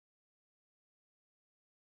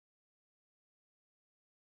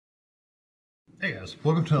Hey guys,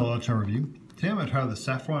 welcome to the Lunchtime Review. Today I'm going to try the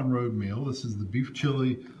Saffron Road meal. This is the beef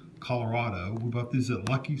chili Colorado. We bought these at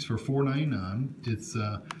Lucky's for $4.99. It's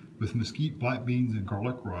with mesquite, black beans, and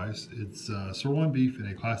garlic rice. It's sirloin beef in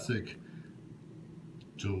a classic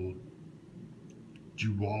juwala,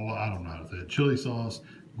 I don't know how to say it, chili sauce,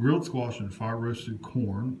 grilled squash, and fire roasted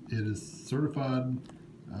corn. It is certified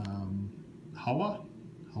halal?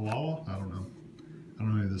 I don't know. I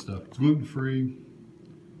don't know any of this stuff. It's gluten free.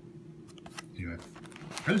 Anyway,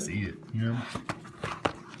 I just eat it, you know.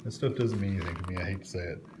 This stuff doesn't mean anything to me. I hate to say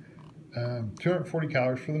it. 240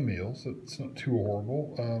 calories for the meal, so it's not too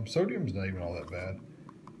horrible. Sodium's not even all that bad.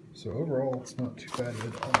 So overall, it's not too bad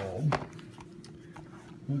at all.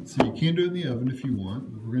 Let's see, you can do it in the oven if you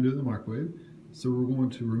want, but we're going to do it in the microwave. So we're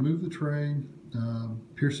going to remove the tray,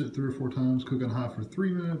 pierce it 3 or 4 times, cook on high for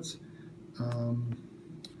 3 minutes.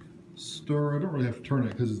 Stir, I don't really have to turn it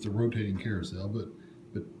because it's a rotating carousel, but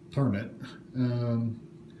turn it.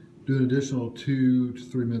 Do an additional 2 to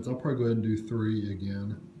 3 minutes. I'll probably go ahead and do 3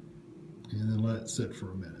 again, and then let it sit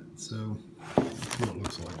for a minute. So that's what it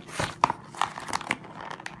looks like.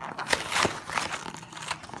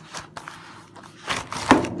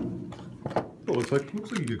 Well, looks like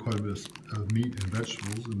you get quite a bit of meat and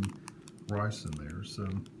vegetables and rice in there. So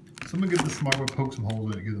I'm gonna give this microwave, poke some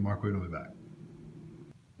holes in it, give the microwave, and I'll be back.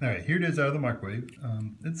 All right, here it is out of the microwave.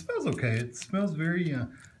 It smells okay. It smells very,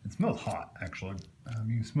 it smells hot, actually.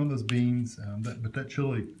 You can smell those beans, but that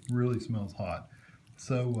chili really smells hot.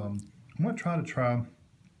 So I'm gonna try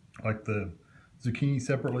like the zucchini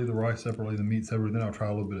separately, the rice separately, the meat separately, then I'll try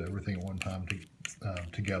a little bit of everything at one time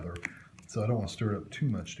together. So I don't want to stir it up too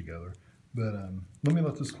much together. But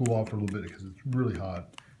let this cool off for a little bit because it's really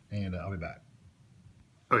hot, and I'll be back.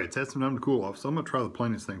 Okay, it's had some time to cool off, so I'm gonna try the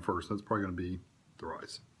plainest thing first. That's probably gonna be the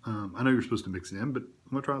rice. I know you're supposed to mix it in, but I'm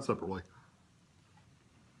gonna try it separately.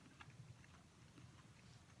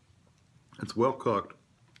 It's well cooked.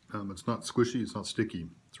 It's not squishy, it's not sticky.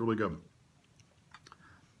 It's really good.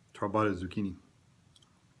 Try a bite of zucchini.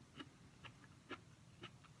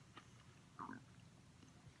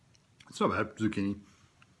 It's not bad, zucchini.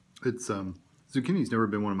 It's zucchini's never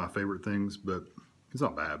been one of my favorite things, but it's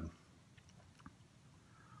not bad.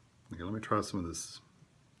 Okay, let me try some of this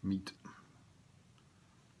meat.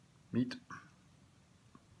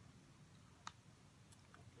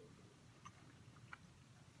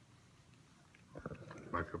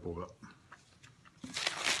 Back up a little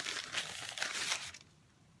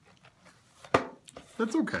bit.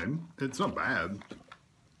 That's okay. It's not bad.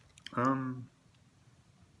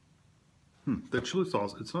 That chili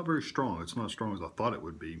sauce, it's not very strong. It's not as strong as I thought it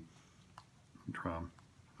would be.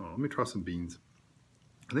 Let me try some beans.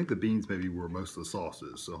 I think the beans maybe where most of the sauce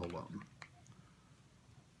is, so hold on.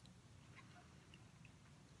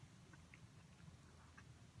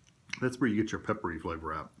 That's where you get your peppery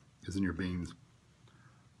flavor out, is in your beans.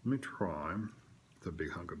 Let me try the big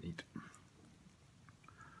hunk of meat.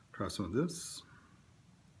 Try some of this.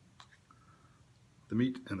 The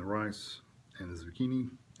meat and the rice and the zucchini,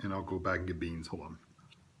 and I'll go back and get beans. Hold on.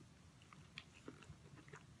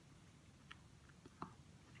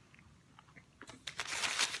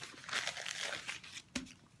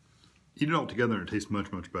 Eat it all together and it tastes much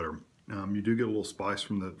better. You do get a little spice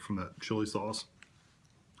from that chili sauce,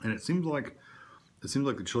 and it seems like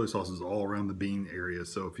the chili sauce is all around the bean area.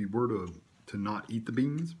 So if you were to not eat the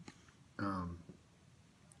beans,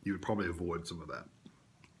 you would probably avoid some of that.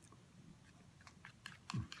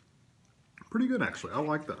 Pretty good, actually. I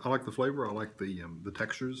like the flavor. I like the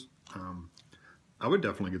textures. I would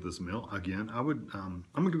definitely get this meal again. I'm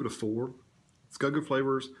gonna give it a 4. It's got good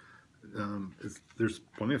flavors. There's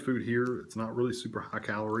plenty of food here. It's not really super high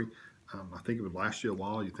calorie. I think it would last you a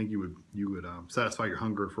while. You think you would satisfy your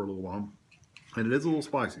hunger for a little while. And it is a little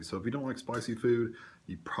spicy, so if you don't like spicy food,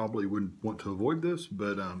 you probably wouldn't want to avoid this.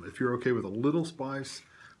 But if you're okay with a little spice,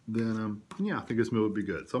 then yeah, I think this meal would be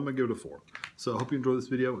good. So I'm gonna give it a 4. So I hope you enjoyed this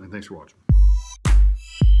video, and thanks for watching.